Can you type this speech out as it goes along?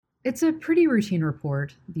It's a pretty routine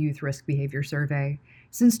report, the Youth Risk Behavior Survey.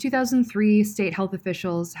 Since 2003, state health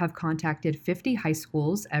officials have contacted 50 high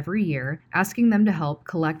schools every year, asking them to help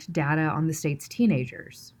collect data on the state's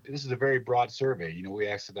teenagers. This is a very broad survey. We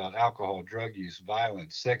asked about alcohol, drug use,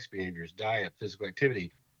 violence, sex behaviors, diet, physical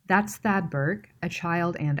activity. That's Thad Burke, a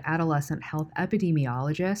child and adolescent health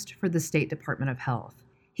epidemiologist for the State Department of Health.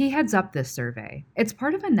 He heads up this survey. It's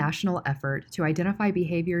part of a national effort to identify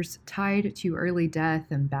behaviors tied to early death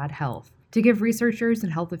and bad health, to give researchers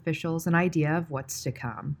and health officials an idea of what's to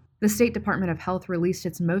come. The State Department of Health released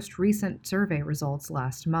its most recent survey results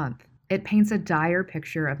last month. It paints a dire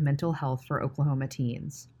picture of mental health for Oklahoma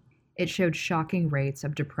teens. It showed shocking rates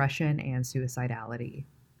of depression and suicidality.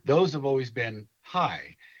 Those have always been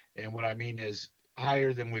high. And what I mean is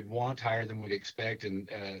higher than we'd want, higher than we'd expect, and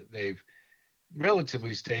they've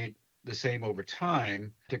relatively stayed the same over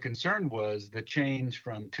time. The concern was the change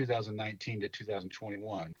from 2019 to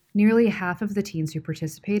 2021. Nearly half of the teens who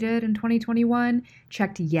participated in 2021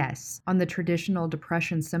 checked yes on the traditional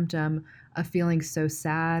depression symptom of feeling so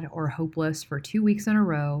sad or hopeless for 2 weeks in a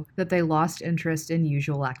row that they lost interest in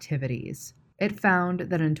usual activities. It found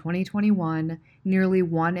that in 2021, nearly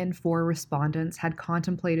 1 in 4 respondents had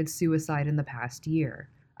contemplated suicide in the past year.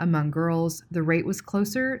 Among girls, the rate was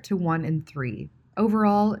closer to 1 in 3.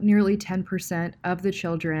 Overall, nearly 10% of the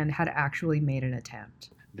children had actually made an attempt.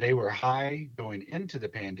 They were high going into the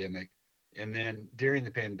pandemic. And then during the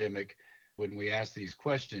pandemic, when we asked these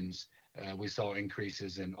questions, we saw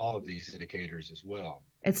increases in all of these indicators as well.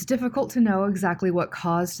 It's difficult to know exactly what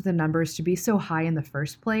caused the numbers to be so high in the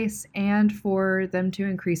first place and for them to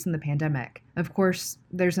increase in the pandemic. Of course,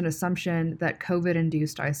 there's an assumption that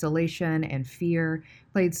COVID-induced isolation and fear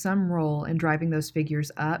played some role in driving those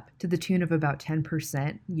figures up to the tune of about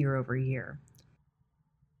 10% year over year.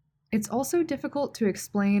 It's also difficult to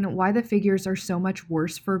explain why the figures are so much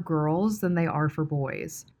worse for girls than they are for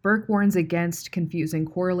boys. Burke warns against confusing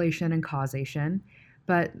correlation and causation,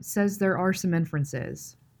 but says there are some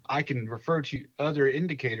inferences. I can refer to other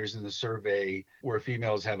indicators in the survey where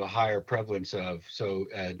females have a higher prevalence of,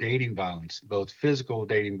 dating violence, both physical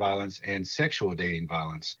dating violence and sexual dating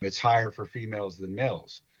violence. It's higher for females than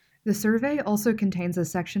males. The survey also contains a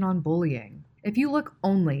section on bullying. If you look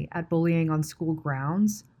only at bullying on school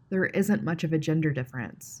grounds, there isn't much of a gender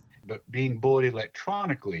difference. But being bullied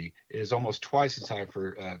electronically is almost twice as high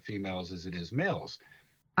for females as it is males.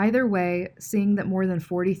 Either way, seeing that more than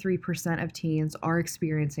 43% of teens are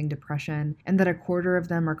experiencing depression and that a quarter of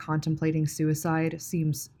them are contemplating suicide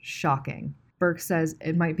seems shocking. Burke says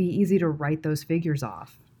it might be easy to write those figures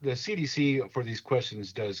off. The CDC for these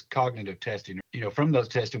questions does cognitive testing. From those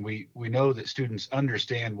testing, we know that students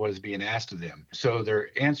understand what is being asked of them. So they're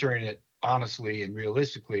answering it honestly and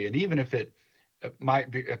realistically. And even if it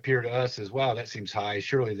appear to us as, wow, that seems high,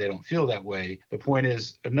 surely they don't feel that way. The point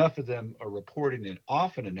is, enough of them are reporting it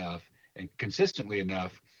often enough and consistently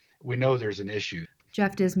enough, we know there's an issue.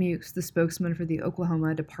 Jeff Dismukes, the spokesman for the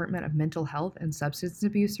Oklahoma Department of Mental Health and Substance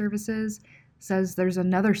Abuse Services, says there's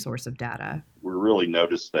another source of data. We really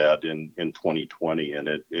noticed that in 2020, and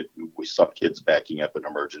we saw kids backing up in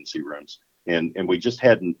emergency rooms, and we just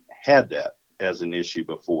hadn't had that as an issue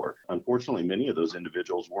before. Unfortunately, many of those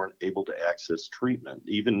individuals weren't able to access treatment,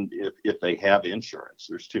 even if they have insurance.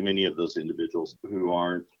 There's too many of those individuals who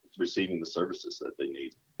aren't receiving the services that they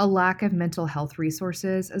need. A lack of mental health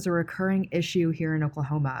resources is a recurring issue here in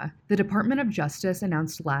Oklahoma. The Department of Justice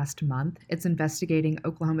announced last month it's investigating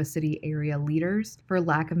Oklahoma City area leaders for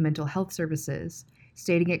lack of mental health services,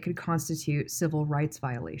 stating it could constitute civil rights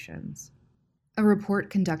violations. A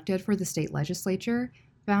report conducted for the state legislature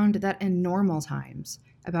found that in normal times,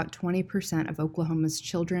 about 20% of Oklahoma's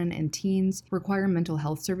children and teens require mental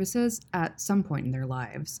health services at some point in their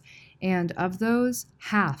lives, and of those,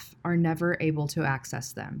 half are never able to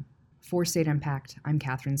access them. For State Impact, I'm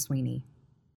Catherine Sweeney.